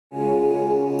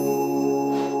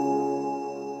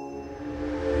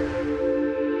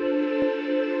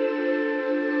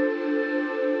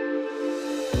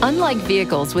Unlike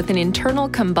vehicles with an internal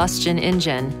combustion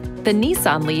engine, the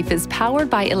Nissan LEAF is powered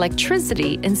by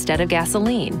electricity instead of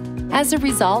gasoline. As a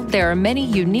result, there are many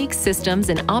unique systems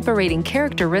and operating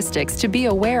characteristics to be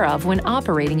aware of when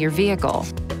operating your vehicle.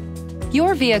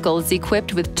 Your vehicle is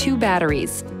equipped with 2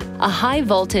 batteries, a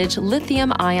high-voltage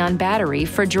lithium-ion battery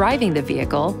for driving the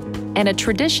vehicle, and a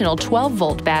traditional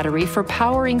 12-volt battery for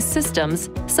powering systems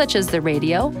such as the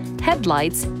radio,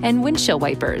 headlights, and windshield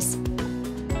wipers.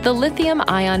 The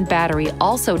lithium-ion battery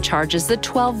also charges the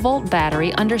 12-volt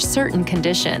battery under certain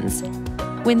conditions.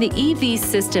 When the EV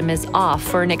system is off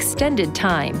for an extended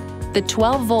time, the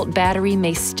 12-volt battery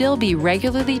may still be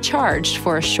regularly charged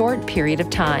for a short period of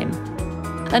time.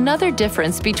 Another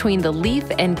difference between the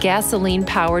LEAF and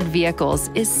gasoline-powered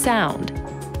vehicles is sound.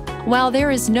 While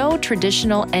there is no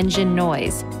traditional engine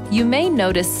noise, you may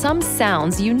notice some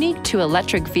sounds unique to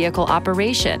electric vehicle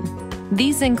operation.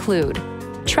 These include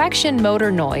traction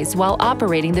motor noise while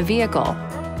operating the vehicle,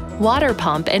 water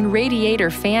pump and radiator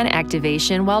fan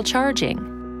activation while charging,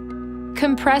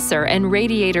 compressor and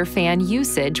radiator fan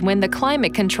usage when the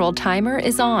climate control timer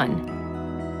is on,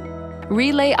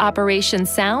 relay operation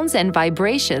sounds and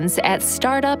vibrations at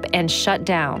startup and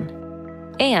shutdown,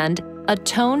 and a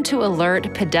tone to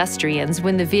alert pedestrians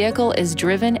when the vehicle is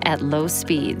driven at low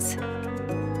speeds.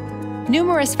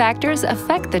 Numerous factors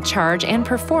affect the charge and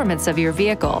performance of your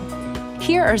vehicle.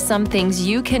 Here are some things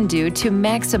you can do to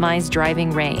maximize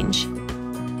driving range.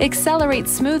 Accelerate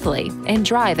smoothly and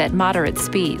drive at moderate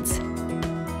speeds.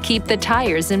 Keep the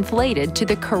tires inflated to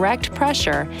the correct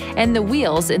pressure and the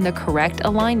wheels in the correct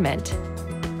alignment.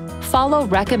 Follow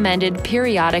recommended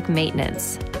periodic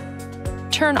maintenance.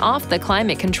 Turn off the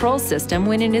climate control system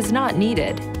when it is not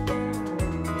needed.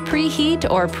 Preheat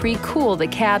or pre-cool the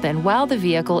cabin while the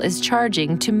vehicle is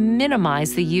charging to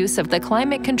minimize the use of the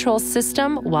climate control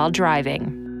system while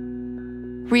driving.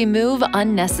 Remove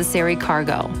unnecessary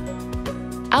cargo.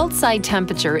 Outside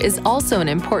temperature is also an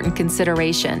important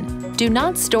consideration. Do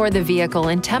not store the vehicle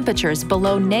in temperatures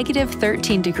below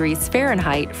 -13 degrees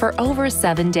Fahrenheit for over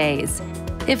 7 days.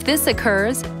 If this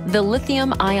occurs, the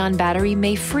lithium-ion battery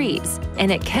may freeze,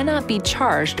 and it cannot be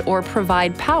charged or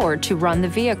provide power to run the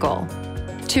vehicle.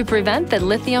 To prevent the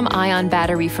lithium-ion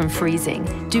battery from freezing,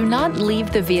 do not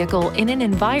leave the vehicle in an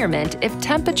environment if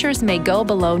temperatures may go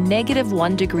below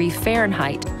 -1 degree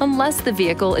Fahrenheit unless the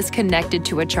vehicle is connected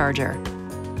to a charger.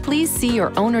 Please see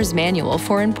your owner's manual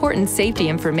for important safety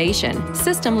information,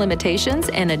 system limitations,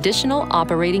 and additional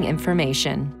operating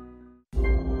information.